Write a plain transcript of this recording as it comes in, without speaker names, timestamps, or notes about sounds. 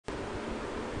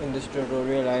In this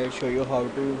tutorial I'll show you how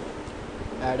to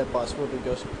add a password to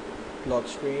your lock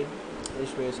screen.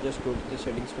 This way, just go to the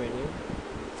settings menu.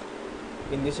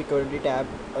 In the security tab,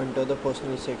 under the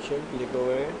personal section, click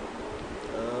over it.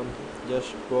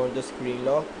 Just go on the screen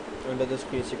lock. Under the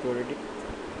screen security,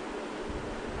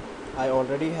 I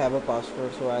already have a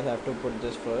password, so I have to put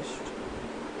this first.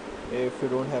 If you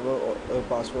don't have a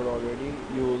password already,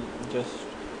 you'll just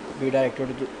be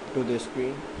directed to this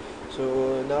screen.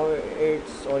 So now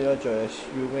it's all your choice.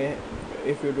 You may,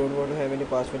 if you don't want to have any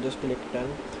password, just click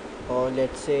done. Or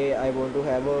let's say I want to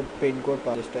have a pin code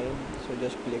this time, so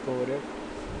just click over it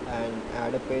and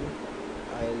add a pin.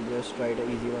 I'll just write an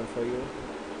easy one for you.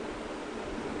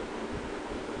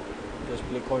 Just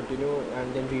click continue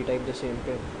and then retype the same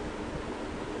pin.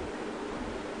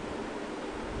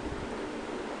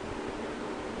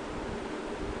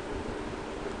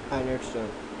 And it's done.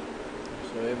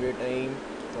 So every time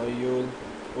you'll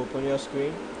open your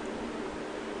screen,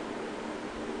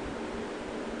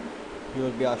 you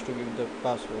will be asked to give the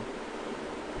password.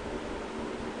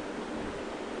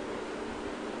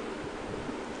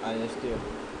 And it's there.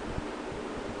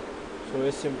 So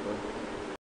it's simple.